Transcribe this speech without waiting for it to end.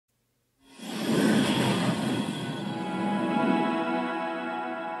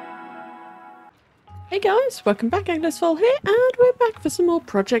Hey guys, welcome back. Anglaisefolle here, and we're back for some more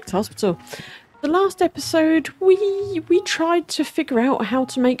Project Hospital. The last episode, we tried to figure out how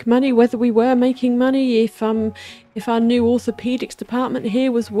to make money, whether we were making money, if our new orthopedics department here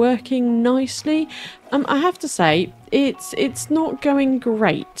was working nicely. I have to say, it's not going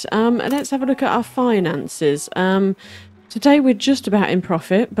great. Let's have a look at our finances. Today we're just about in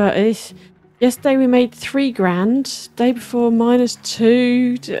profit, but yesterday we made 3 grand. Day before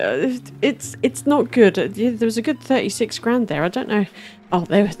 -2. It's not good. There was a good 36 grand there. I don't know. Oh,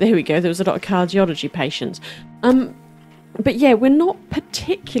 there we go. There was a lot of cardiology patients. But yeah, we're not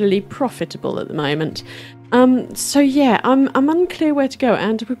particularly profitable at the moment. So yeah, I'm unclear where to go.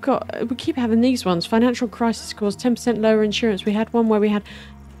 And we keep having these ones. Financial crisis caused 10% lower insurance. We had one where we had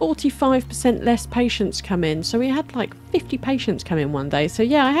 45% less patients come in. So we had like 50 patients come in one day. So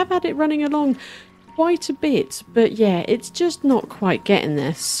yeah, I have had it running along quite a bit. But yeah, it's just not quite getting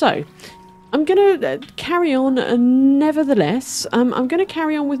there. So I'm going to carry on nevertheless. I'm going to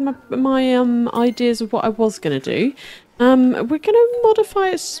carry on with my ideas of what I was going to do. We're going to modify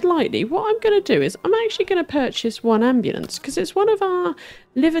it slightly. What I'm going to do is I'm actually going to purchase 1 ambulance because it's one of our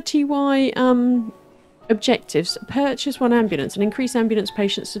Liberty Y objectives. Purchase 1 ambulance and increase ambulance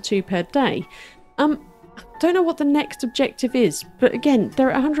patients to 2 per day. I don't know what the next objective is, but again,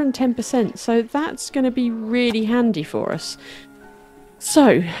 they're at 110%, so that's going to be really handy for us.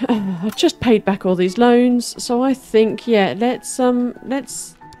 So, I've just paid back all these loans, so I think, yeah, let's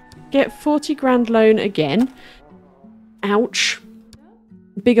get 40 grand loan again. Ouch.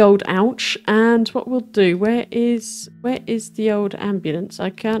 Big old ouch. And what we'll do, where is the old ambulance? I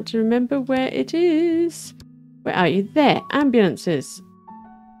can't remember where it is. Where are you? There, ambulances.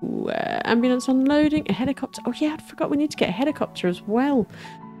 Ooh, ambulance unloading, a helicopter. Oh yeah, I forgot we need to get a helicopter as well.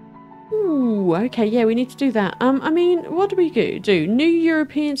 Ooh, okay, yeah, we need to do that. I mean, what do we do? New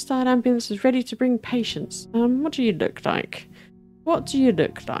European-style ambulances ready to bring patients. What do you look like? What do you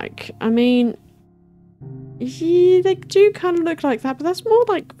look like? I mean, yeah, they do kind of look like that, but that's more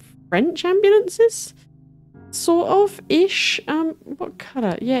like French ambulances? Sort of, ish. What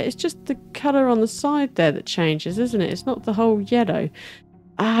colour? Yeah, it's just the colour on the side there that changes, isn't it? It's not the whole yellow.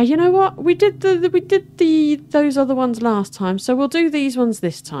 You know what? We did those other ones last time, so we'll do these ones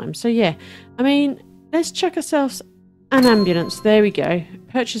this time. So yeah, I mean, let's chuck ourselves an ambulance. There we go.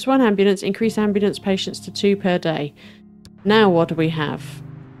 Purchase 1 ambulance, increase ambulance patients to 2 per day. Now what do we have?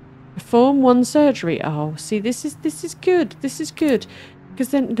 Perform 1 surgery. Oh, see, this is good. This is good. Because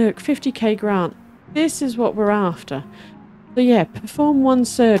then look, 50k grant. This is what we're after. So yeah, perform 1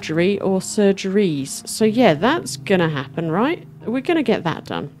 surgery or surgeries. So yeah, that's gonna happen, right? We're gonna get that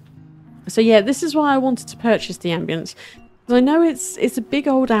done. So yeah, this is why I wanted to purchase the ambulance. Because I know it's a big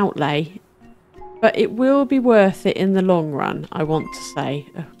old outlay, but it will be worth it in the long run, I want to say.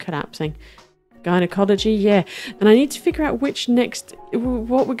 Oh, collapsing. Gynecology, yeah. And I need to figure out what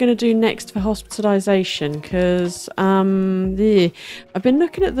we're going to do next for hospitalisation, because I've been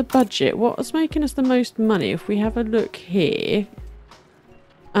looking at the budget. What's making us the most money? If we have a look here,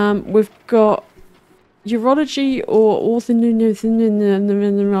 we've got urology or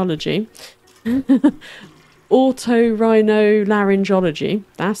orthoneurology, otorhinolaryngology.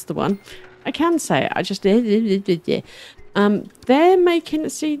 That's the one. I can say it. I just they're making,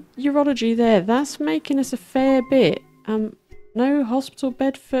 see, urology there, that's making us a fair bit. No hospital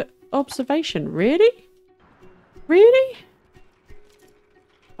bed for observation. Really? Really?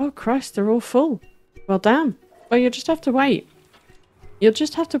 Oh Christ, they're all full. Well, damn. Well, you'll just have to wait. You'll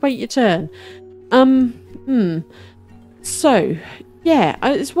just have to wait your turn. So, yeah,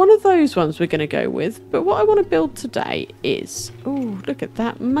 it's one of those ones we're going to go with. But what I want to build today is, oh, look at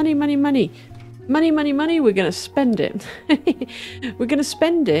that. Money, money, money. Money, money, money, we're going to spend it. We're going to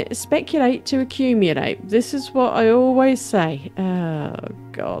spend it, speculate to accumulate. This is what I always say. Oh,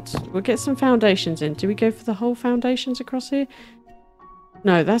 God. We'll get some foundations in. Do we go for the whole foundations across here?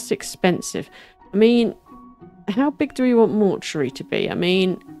 No, that's expensive. I mean, how big do we want mortuary to be? I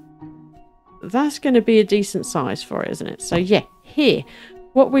mean, that's going to be a decent size for it, isn't it? So, yeah, here,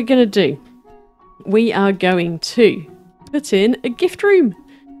 what we're going to do, we are going to put in a gift room.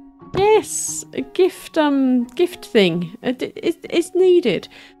 Yes, a gift thing. It's needed.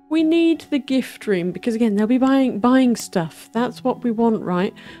 We need the gift room because again, they'll be buying stuff. That's what we want,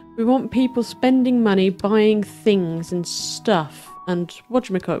 right? We want people spending money buying things and stuff. And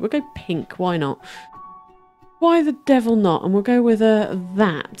whatchamacallit, we'll go pink. Why not? Why the devil not? And we'll go with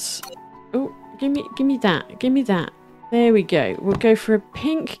that. Oh, give me that. Give me that. There we go. We'll go for a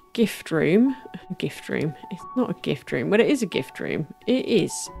pink gift room. Gift room. It's not a gift room. Well, it is a gift room. It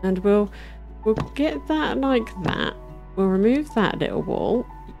is. And we'll get that like that. We'll remove that little wall.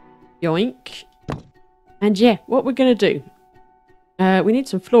 Yoink. And yeah, what we're going to do, we need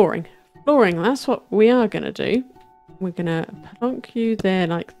some flooring. Flooring, that's what we are going to do. We're going to plonk you there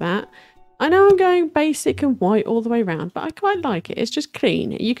like that. I know I'm going basic and white all the way around, but I quite like it. It's just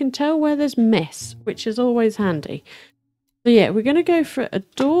clean. You can tell where there's mess, which is always handy. So yeah, we're going to go for a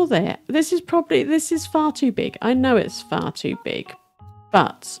door there. This is far too big. I know it's far too big,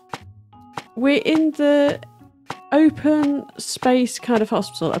 but we're in the open space kind of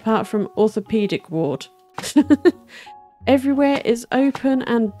hospital, apart from orthopedic ward. Everywhere is open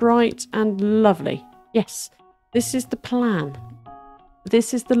and bright and lovely. Yes, this is the plan.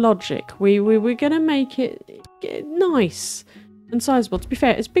 This is the logic. We're going to make it nice and sizable. To be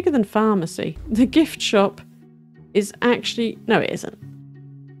fair, it's bigger than pharmacy. The gift shop is actually... No, it isn't.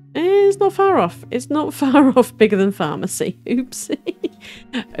 It's not far off. It's not far off bigger than pharmacy. Oops.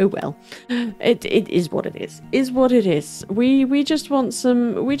 Oh well. It is what it is. Is what it is. We just want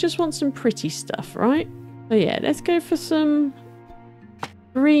some pretty stuff, right? So yeah, let's go for some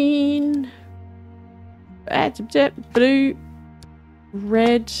green, blue,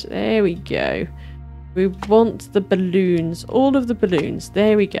 red. There we go. We want the balloons. All of the balloons.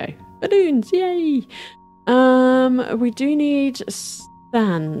 There we go. Balloons, yay! We do need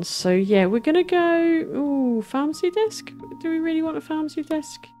stands. So yeah, we're gonna go... Ooh, pharmacy desk? Do we really want a pharmacy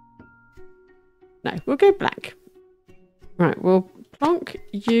desk? No, we'll go black. Right, we'll plonk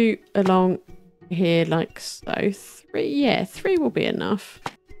you along here like so. Three will be enough.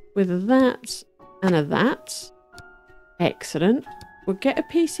 With that and a that. Excellent. We'll get a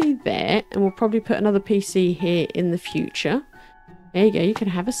PC there, and we'll probably put another PC here in the future. There you go, you can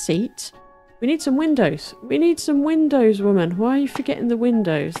have a seat. We need some windows. We need some windows, woman. Why are you forgetting the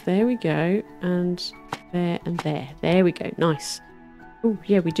windows? There we go. And there and there. There we go. Nice. Oh,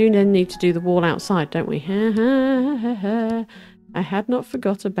 yeah, we do then need to do the wall outside, don't we? Ha, ha, ha, ha. I had not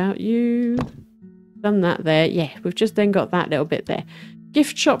forgot about you. Done that there. Yeah, we've just then got that little bit there.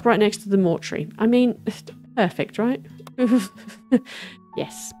 Gift shop right next to the mortuary. I mean, perfect, right?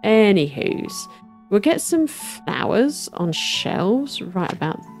 Yes. Anywho's. We'll get some flowers on shelves right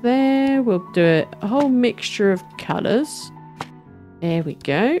about there. We'll do a whole mixture of colours. There we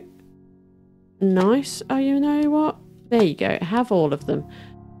go. Nice. Oh, you know what? There you go. Have all of them.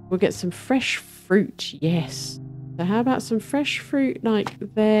 We'll get some fresh fruit. Yes. So how about some fresh fruit like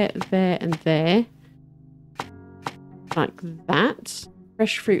there, there, and there? Like that.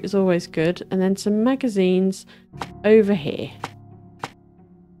 Fresh fruit is always good. And then some magazines over here.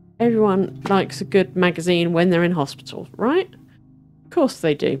 Everyone likes a good magazine when they're in hospital, right? Of course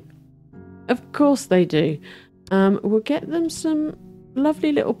they do. Of course they do. We'll get them some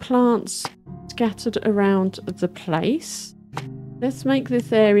lovely little plants scattered around the place. Let's make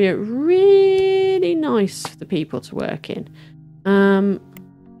this area really nice for the people to work in. You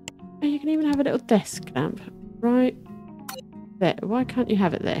can even have a little desk lamp right there. Why can't you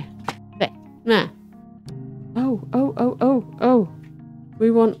have it there? There. Nah. Oh.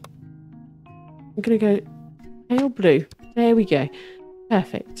 We want... I'm going to go pale blue. There we go.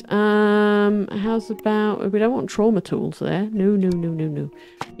 Perfect. How's about... We don't want trauma tools there. No.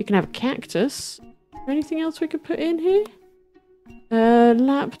 You can have a cactus. Is there anything else we could put in here?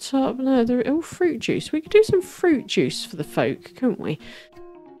 Laptop. No, fruit juice. We could do some fruit juice for the folk, couldn't we?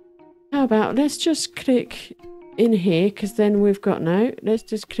 How about... Let's just click in here, because then we've got... No, let's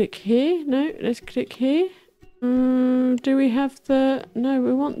just click here. No, let's click here. Do we have the... No,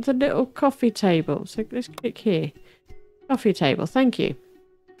 we want the little coffee table. So let's click here. Coffee table, thank you.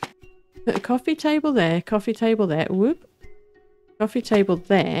 Put a coffee table there, coffee table there. Whoop. Coffee table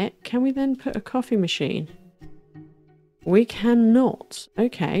there. Can we then put a coffee machine? We cannot.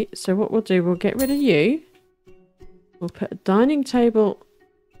 Okay, so what we'll do, we'll get rid of you. We'll put a dining table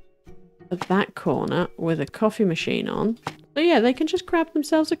at that corner with a coffee machine on. So yeah, they can just grab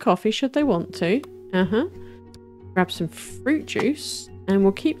themselves a coffee should they want to. Grab some fruit juice, and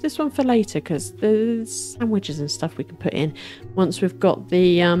we'll keep this one for later because there's sandwiches and stuff we can put in once we've got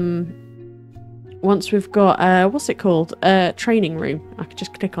the what's it called, training room. I can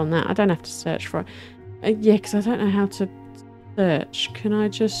just click on that. I don't have to search for it. Yeah, because I don't know how to search. Can I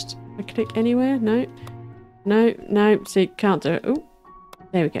just click anywhere? No. See, can't do it. Oh,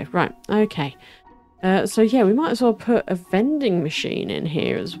 there we go. Right. Okay. So yeah, we might as well put a vending machine in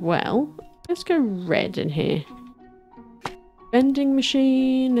here as well. Let's go red in here. Vending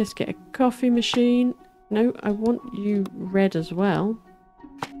machine. Let's get a coffee machine. No, I want you red as well.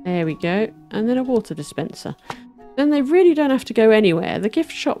 There we go. And then a water dispenser. Then they really don't have to go anywhere. The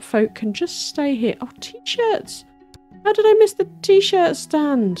gift shop folk can just stay here. Oh, t-shirts. How did I miss the t-shirt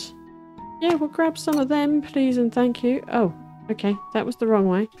stand? Yeah, we'll grab some of them, please and thank you. Oh, okay. That was the wrong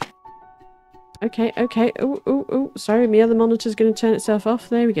way. Okay, okay. Oh, oh, oh. Sorry, my other monitor's going to turn itself off.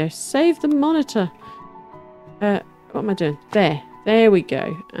 There we go. Save the monitor. What am I doing? There. There we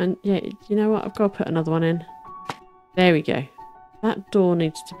go. And yeah, you know what? I've got to put another one in. There we go. That door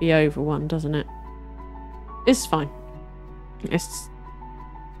needs to be over one, doesn't it? It's fine. It's...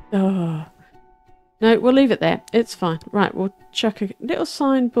 Oh. No, we'll leave it there. It's fine. Right, we'll chuck a little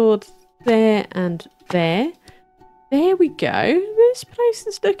signboard there and there. There we go. This place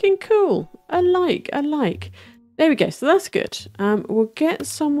is looking cool. I like. There we go. So that's good. We'll get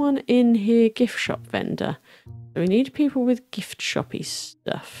someone in here, gift shop vendor. So we need people with gift shoppy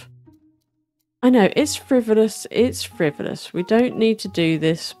stuff. I know, it's frivolous. It's frivolous. We don't need to do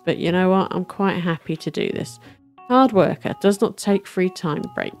this, but you know what? I'm quite happy to do this. Hard worker. Does not take free time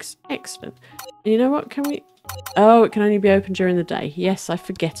breaks. Excellent. And you know what? Can we... Oh, it can only be open during the day. Yes, I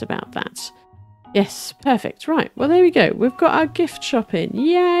forget about that. Yes, perfect. Right, well, there we go. We've got our gift shop in.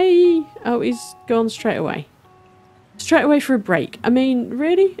 Yay! Oh, he's gone straight away. Straight away for a break. I mean,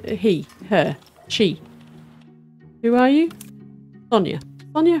 really? He, her, she. Who are you? Sonia.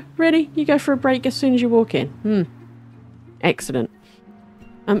 Sonia, really? You go for a break as soon as you walk in? Excellent.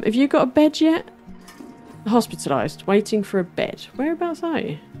 Have you got a bed yet? Hospitalised. Waiting for a bed. Whereabouts are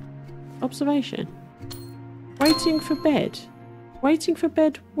you? Observation. Waiting for bed. Waiting for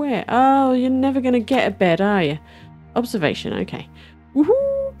bed where? Oh, you're never going to get a bed, are you? Observation, okay.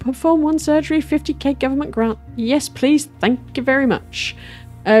 Woohoo! Perform one surgery, 50k government grant. Yes, please. Thank you very much.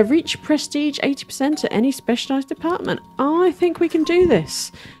 Reach prestige 80% at any specialised department. I think we can do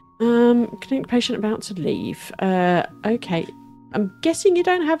this. Clinic patient about to leave. Okay. I'm guessing you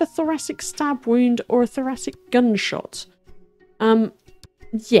don't have a thoracic stab wound or a thoracic gunshot.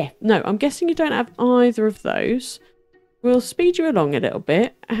 Yeah, no, I'm guessing you don't have either of those. We'll speed you along a little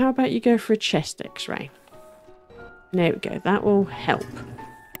bit. How about you go for a chest x-ray? There we go. That will help.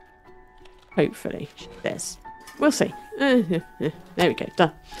 Hopefully. There's. We'll see. There we go.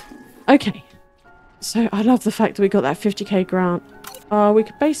 Done. Okay. So I love the fact that we got that 50k grant. We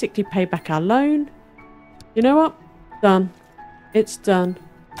could basically pay back our loan. You know what? Done. It's done.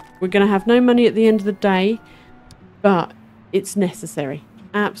 We're going to have no money at the end of the day. But it's necessary.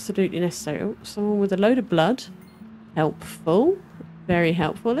 Absolutely necessary. Oh, someone with a load of blood. Helpful. Very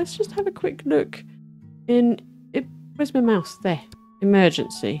helpful. Let's just have a quick look in... Where's my mouse? There.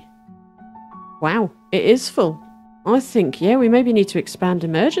 Emergency. Wow. It is full. I think, yeah, we maybe need to expand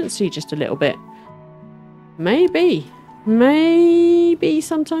emergency just a little bit. Maybe. Maybe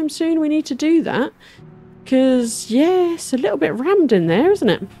sometime soon we need to do that. Because, yeah, it's a little bit rammed in there, isn't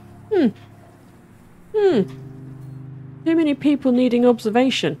it? Too many people needing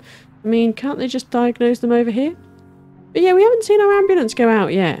observation. I mean, can't they just diagnose them over here? But yeah, we haven't seen our ambulance go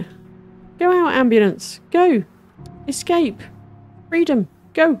out yet. Go out, ambulance. Go. Escape. Freedom.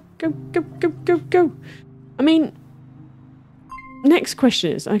 Go. Go, go, go, go, go. I mean, next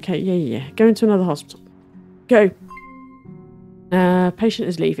question is... Okay, yeah. Go into another hospital. Go. Patient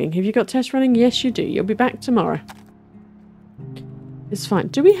is leaving. Have you got tests running? Yes, you do. You'll be back tomorrow. It's fine.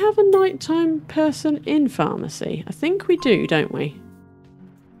 Do we have a nighttime person in pharmacy? I think we do, don't we?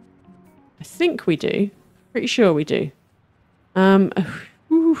 I think we do. Pretty sure we do. We're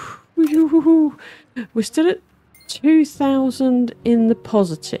still at 2,000 in the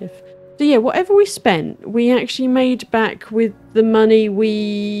positive. So yeah, whatever we spent, we actually made back with the money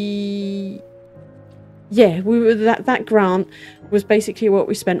we... Yeah, that grant was basically what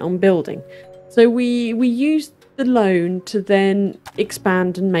we spent on building. So we used the loan to then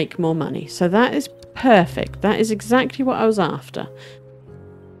expand and make more money. So that is perfect. That is exactly what I was after.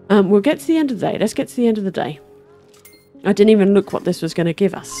 We'll get to the end of the day. Let's get to the end of the day. I didn't even look what this was going to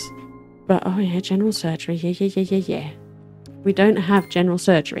give us. But, oh yeah, general surgery. Yeah. We don't have general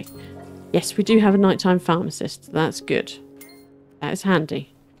surgery. Yes, we do have a nighttime pharmacist. That's good. That is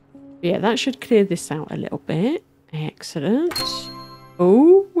handy. But yeah, that should clear this out a little bit. Excellent.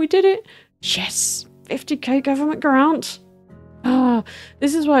 Oh, we did it. Yes, 50k government grant.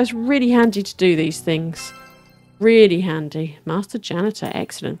 This is why it's really handy to do these things. Really handy. Master janitor,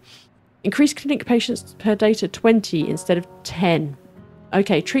 excellent. Increase clinic patients per day to 20 instead of 10.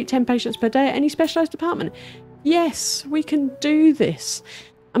 Okay, treat 10 patients per day at any specialised department. Yes, we can do this.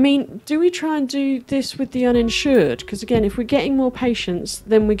 I mean, do we try and do this with the uninsured? Because again, if we're getting more patients,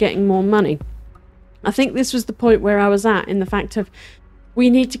 then we're getting more money. I think this was the point where I was at, in the fact of we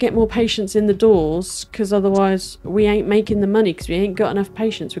need to get more patients in the doors, because otherwise we ain't making the money, because we ain't got enough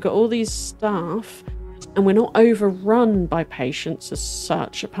patients. We've got all these staff and we're not overrun by patients as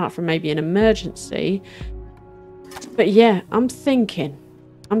such, apart from maybe an emergency. But yeah, I'm thinking,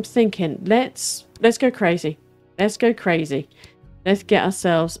 let's go crazy. Let's go crazy. Let's get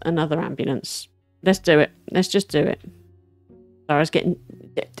ourselves another ambulance. Let's do it. Let's just do it. Sorry, I was getting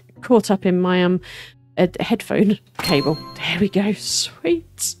caught up in my headphone cable. There we go.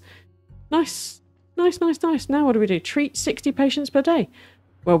 Sweet. Nice. Nice, nice, nice. Now what do we do? Treat 60 patients per day.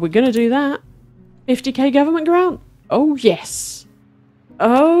 Well, we're going to do that. 50k government grant. Oh, yes.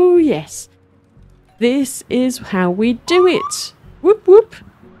 Oh, yes. This is how we do it. Whoop, whoop.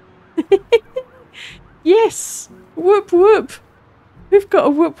 Yes. Whoop, whoop. We've got a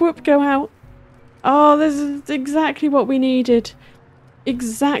whoop, whoop go out. Oh, this is exactly what we needed.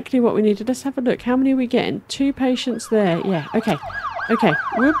 Exactly what we needed. Let's have a look. How many are we getting? 2 patients there. Yeah, okay. Okay.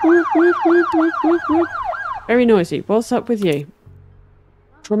 Whoop, whoop, whoop, whoop, whoop, whoop, whoop. Very noisy. What's up with you?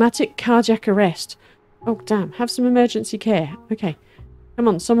 Traumatic cardiac arrest. Oh, damn. Have some emergency care. Okay. Come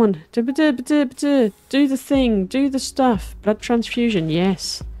on, someone. Do the thing. Do the stuff. Blood transfusion.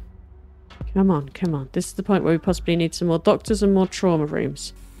 Yes. Come on, come on. This is the point where we possibly need some more doctors and more trauma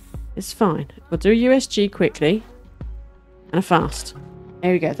rooms. It's fine. We'll do a USG quickly. And a fast.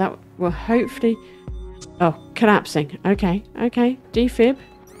 There we go. That will hopefully... Oh, collapsing. Okay, okay. Defib.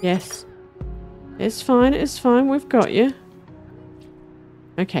 Yes. It's fine, it's fine. We've got you.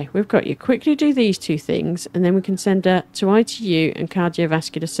 Okay, we've got you. Quickly do these 2 things, and then we can send her to ITU and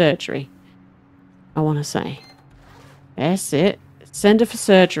cardiovascular surgery. I want to say. That's it. Send her for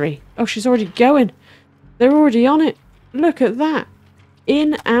surgery. Oh, she's already going. They're already on it. Look at that.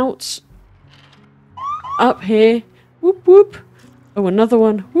 In, out. Up here. Whoop, whoop. Oh, another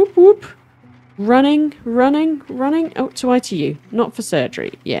one. Whoop, whoop. Running, running, running. Oh, to ITU. Not for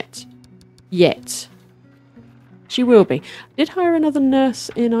surgery. Yet. Yet. She will be. I did hire another nurse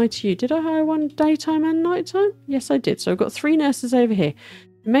in ITU. Did I hire one daytime and nighttime? Yes, I did. So I've got 3 nurses over here.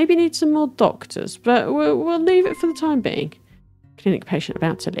 Maybe need some more doctors, but we'll leave it for the time being. Clinic patient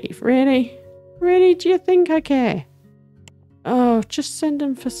about to leave. Really? Really? Do you think I care? Oh, just send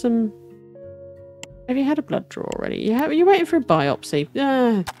them for some... Have you had a blood draw already? You're waiting for a biopsy.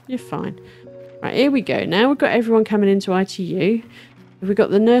 You're fine. Right, here we go. Now we've got everyone coming into ITU. Have we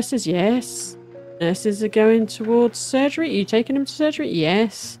got the nurses? Yes. Nurses are going towards surgery. Are you taking them to surgery?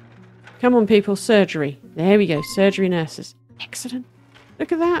 Yes. Come on, people. Surgery. There we go. Surgery nurses. Excellent.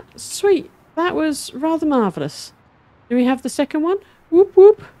 Look at that. Sweet. That was rather marvellous. Do we have the second one? Whoop,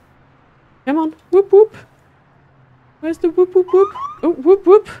 whoop. Come on. Whoop, whoop. Where's the whoop, whoop, whoop? Oh, whoop,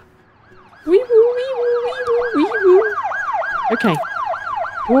 whoop. Wee, woo, wee, woo, wee, woo, wee, woo. Okay.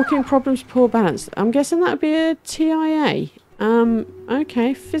 Walking problems, poor balance. I'm guessing that would be a TIA.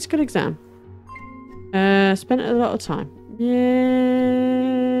 Okay. Physical exam. Spent a lot of time.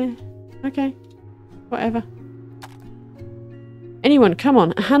 Yeah. Okay. Whatever. Anyone, come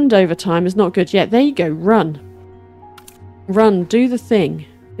on. Handover time is not good yet. There you go. Run. Run. Do the thing.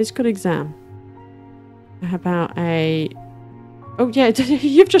 Physical exam. How about a... Oh, yeah.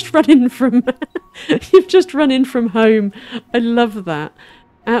 You've just run in from... You've just run in from home. I love that.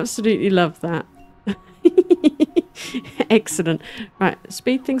 Absolutely love that. Excellent. Right.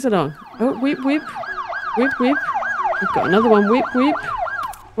 Speed things along. Oh, whip, whip. Whip, whip. We've got another one. Whip, whip.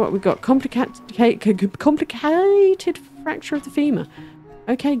 What we've got? Complicated fracture of the femur.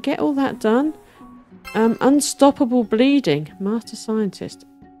 Okay, get all that done. Unstoppable bleeding. Master scientist.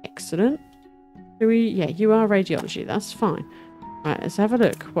 Excellent. Yeah, you are radiology. That's fine. Right, let's have a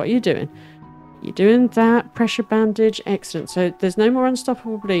look. What are you doing? You're doing that. Pressure bandage. Excellent. So there's no more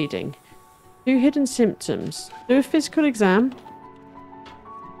unstoppable bleeding. 2 hidden symptoms. Do a physical exam.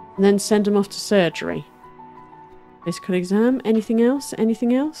 And then send them off to surgery. Physical exam. Anything else?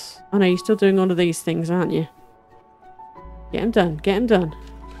 Anything else? Oh no, you're still doing all of these things, aren't you? Get them done. Get them done.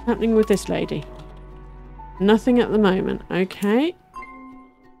 What's happening with this lady? Nothing at the moment. Okay.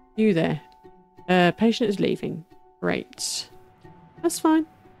 You there. Patient is leaving. Great. That's fine.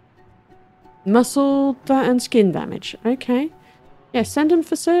 Muscle and skin damage. Okay. Yeah, send them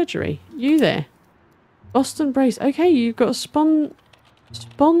for surgery. You there. Boston brace. Okay, you've got a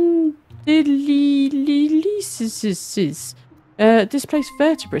spondylolisthesis. Displaced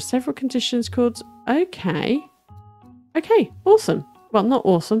vertebrae. Several conditions called... Okay. Okay, awesome. Well, not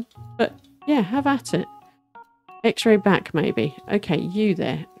awesome, but yeah, have at it. X-ray back, maybe. Okay, you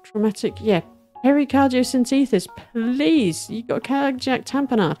there. Traumatic... Yeah. Pericardiocentesis, please. You've got cardiac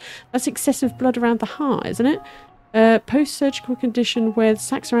tamponade. That's excessive blood around the heart, isn't it? Post-surgical condition where the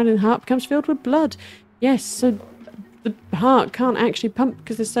sacs around in the heart becomes filled with blood. Yes, so the heart can't actually pump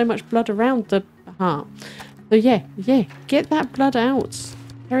because there's so much blood around the heart. So yeah, get that blood out.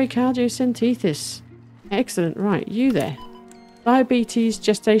 Pericardiocentesis. Excellent. Right, you there. Diabetes,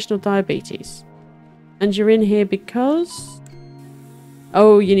 gestational diabetes. And you're in here because...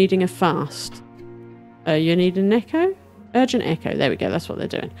 Oh, you're needing a fast. You need an echo? Urgent echo. There we go. That's what they're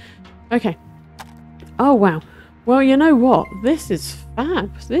doing. Okay. Oh, wow. Well, you know what? This is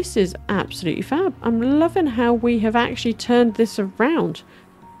fab. This is absolutely fab. I'm loving how we have actually turned this around.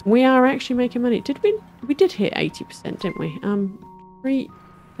 We are actually making money. Did we? We did hit 80%, didn't we? Treat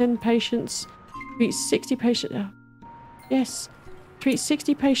 10 patients. Treat 60 patients. Oh, yes. Treat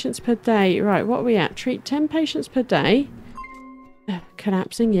 60 patients per day. Right, what are we at? Treat 10 patients per day.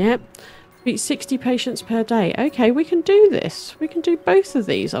 Collapsing, yep. Treat 60 patients per day. Okay, we can do this. We can do both of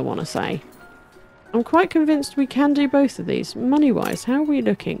these, I want to say. I'm quite convinced we can do both of these. Money-wise, how are we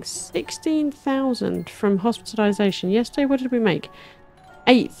looking? 16,000 from hospitalisation. Yesterday, what did we make?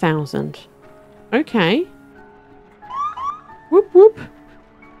 8,000. Okay. Whoop, whoop.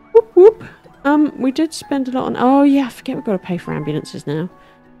 Whoop, whoop. We did spend a lot on... Oh, yeah, I forget we've got to pay for ambulances now.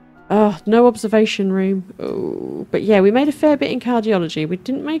 Oh, no observation room. Oh, but yeah, we made a fair bit in cardiology. We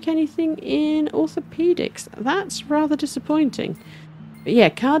didn't make anything in orthopedics. That's rather disappointing. But yeah,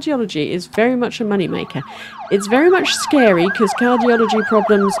 cardiology is very much a moneymaker. It's very much scary because cardiology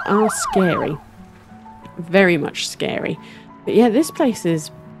problems are scary. Very much scary. But yeah, this place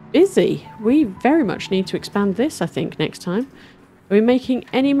is busy. We very much need to expand this, I think, next time. Are we making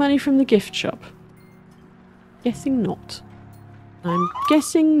any money from the gift shop? Guessing not. I'm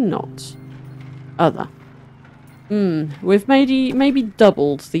guessing not. Other. We've maybe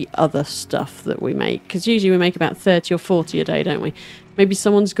doubled the other stuff that we make. Because usually we make about 30 or 40 a day, don't we? Maybe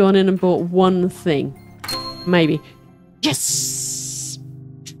someone's gone in and bought one thing. Maybe. Yes!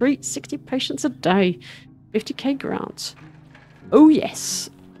 Treat 60 patients a day. 50k grant. Oh, yes.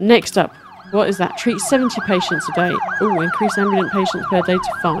 Next up. What is that? Treat 70 patients a day. Oh, increase ambulant patients per day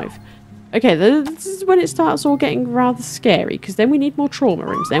to 5. Okay, this is when it starts all getting rather scary, because then we need more trauma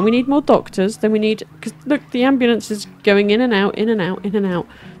rooms, then we need more doctors, then we need... Because, look, the ambulance is going in and out, in and out, in and out.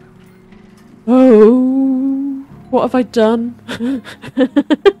 Oh, what have I done?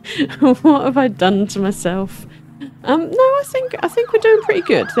 What have I done to myself? No, I think we're doing pretty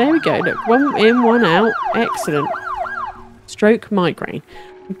good. There we go, look, one in, one out. Excellent. Stroke, migraine.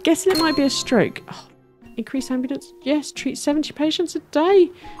 I'm guessing it might be a stroke. Oh, increase ambulance? Yes, treat 70 patients a day.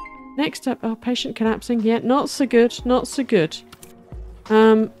 Next up, oh, patient collapsing. Yeah, not so good, not so good.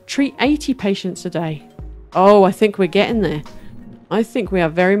 Treat 80 patients a day. Oh, I think we're getting there. I think we are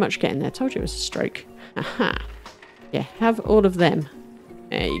very much getting there. Told you it was a stroke. Aha. Yeah, have all of them.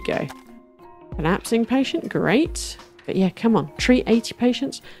 There you go. Collapsing patient, great. But yeah, come on, treat 80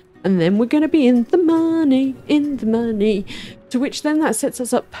 patients. And then we're going to be in the money, in the money. To which then that sets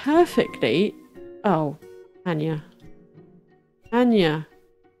us up perfectly. Oh, Anya. Anya.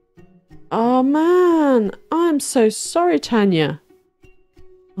 Oh, man. I'm so sorry, Tanya.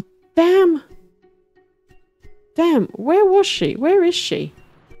 Oh, damn. Damn. Where was she? Where is she?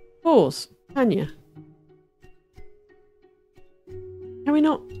 Pause. Tanya. Can we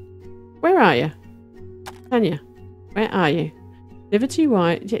not... Where are you? Tanya. Where are you? Liberty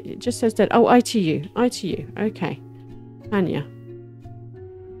White. It just says dead. Oh, ITU. ITU. Okay. Tanya.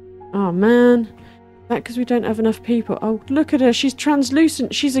 Oh, man. That because we don't have enough people. Oh, look at her. She's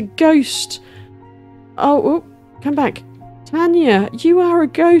translucent. She's a ghost. Oh, come back. Tanya, you are a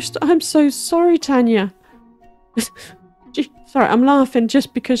ghost. I'm so sorry, Tanya. Sorry, I'm laughing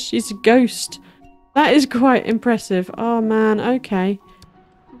just because she's a ghost. That is quite impressive. Oh, man. Okay.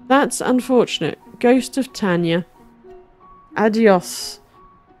 That's unfortunate. Ghost of Tanya. Adios.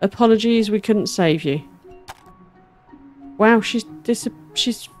 Apologies, we couldn't save you. Wow, she's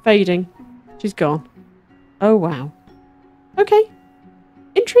fading. She's gone. Oh, wow. Okay.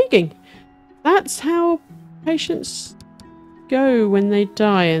 Intriguing. That's how patients go when they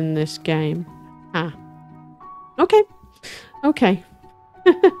die in this game. Ah. Okay. Okay.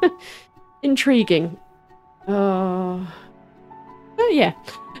 Intriguing. Oh, yeah.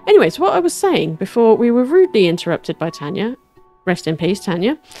 Anyways, what I was saying before we were rudely interrupted by Tanya. Rest in peace,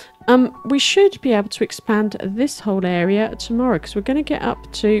 Tanya. We should be able to expand this whole area tomorrow because we're going to get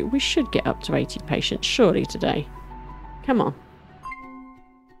up to... We should get up to 80 patients surely today. Come on.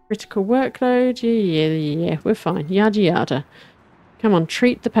 Critical workload. Yeah. We're fine. Yada yada. Come on.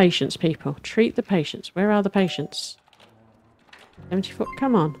 Treat the patients, people. Treat the patients. Where are the patients? 74.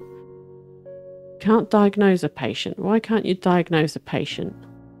 Come on. Can't diagnose a patient. Why can't you diagnose a patient?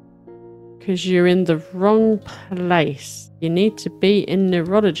 Because you're in the wrong place. You need to be in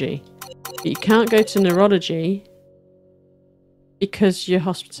neurology. But you can't go to neurology because you're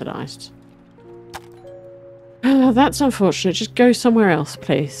hospitalised. Oh, that's unfortunate. Just go somewhere else,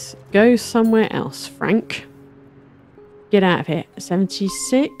 please. Go somewhere else, Frank. Get out of here.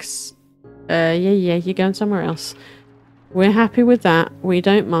 76? Yeah, you're going somewhere else. We're happy with that. We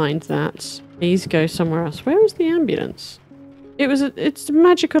don't mind that. Please go somewhere else. Where is the ambulance? It's a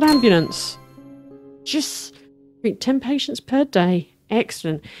magical ambulance. Just treat 10 patients per day.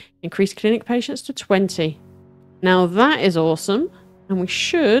 Excellent. Increase clinic patients to 20. Now that is awesome. And we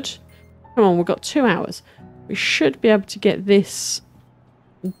should... Come on, we've got 2 hours. We should be able to get this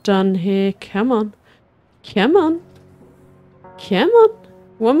done here. Come on. Come on. Come on.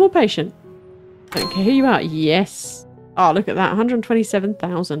 One more patient. Don't care who you are. Yes. Oh, look at that.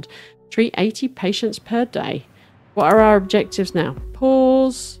 127,000. Treat 80 patients per day. What are our objectives now?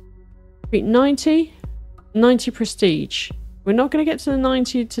 Pause. Treat 90. 90 prestige. We're not going to get to the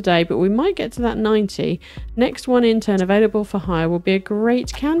 90 today, but we might get to that 90. Next one intern available for hire will be a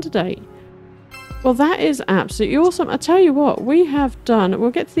great candidate. Well, that is absolutely awesome. I tell you what, we have done... We'll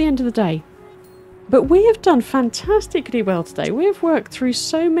get to the end of the day. But we have done fantastically well today. We have worked through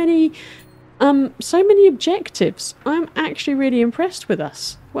so many objectives. I'm actually really impressed with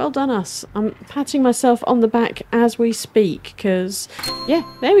us. Well done, us. I'm patting myself on the back as we speak, because, yeah,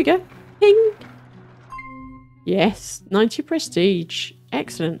 there we go. Ping! Yes, 90 prestige.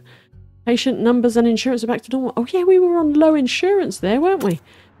 Excellent. Patient numbers and insurance are back to normal. Oh, yeah, we were on low insurance there, weren't we?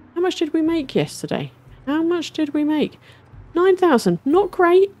 How much did we make yesterday? How much did we make? 9,000. Not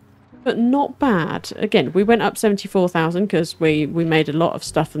great, but not bad. Again, we went up 74,000 because we made a lot of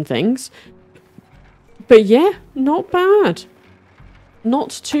stuff and things. But yeah, not bad. Not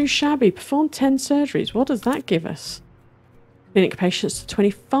too shabby. Performed 10 surgeries. What does that give us? Clinic patients to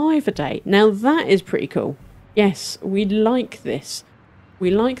 25 a day. Now that is pretty cool. Yes, we like this.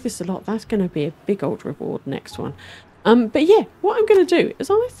 We like this a lot. That's going to be a big old reward next one. But yeah, what I'm going to do is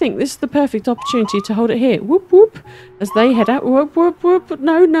I think this is the perfect opportunity to hold it here. Whoop whoop. As they head out. Whoop whoop whoop.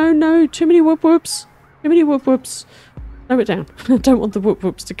 No, no, no. Too many whoop whoops. Too many whoop whoops. Slow it down. I don't want the whoop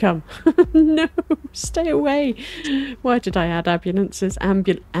whoops to come. No, stay away. Why did I add ambulances?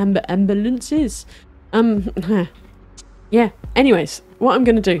 Ambulances. Yeah. Anyways, what I'm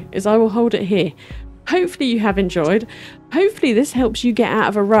going to do is I will hold it here. Hopefully you have enjoyed. Hopefully this helps you get out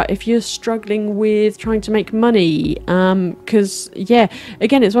of a rut if you're struggling with trying to make money. Because, yeah,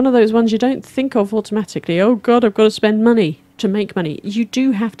 again, it's one of those ones you don't think of automatically. Oh, God, I've got to spend money to make money. You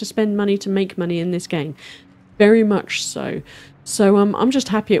do have to spend money to make money in this game. Very much so. So I'm just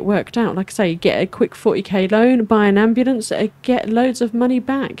happy it worked out. Like I say, get a quick 40k loan, buy an ambulance, get loads of money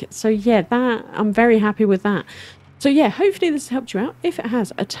back. So, yeah, that I'm very happy with that. So, yeah, hopefully this has helped you out. If it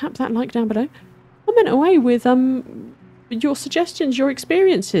has, tap that like down below. Comment away with your suggestions, your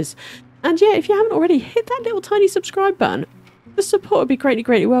experiences. And yeah, if you haven't already, hit that little tiny subscribe button. The support would be greatly,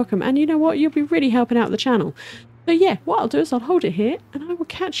 greatly welcome. And you know what? You'll be really helping out the channel. So yeah, what I'll do is I'll hold it here and I will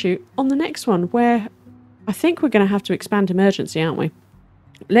catch you on the next one where I think we're going to have to expand emergency, aren't we?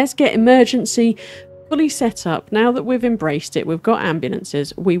 Let's get emergency fully set up. Now that we've embraced it, we've got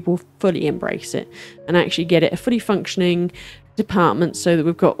ambulances, we will fully embrace it and actually get it a fully functioning department so that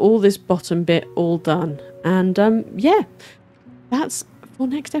we've got all this bottom bit all done. And yeah, that's for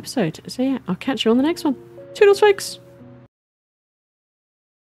next episode. So yeah, I'll catch you on the next one. Toodles, folks.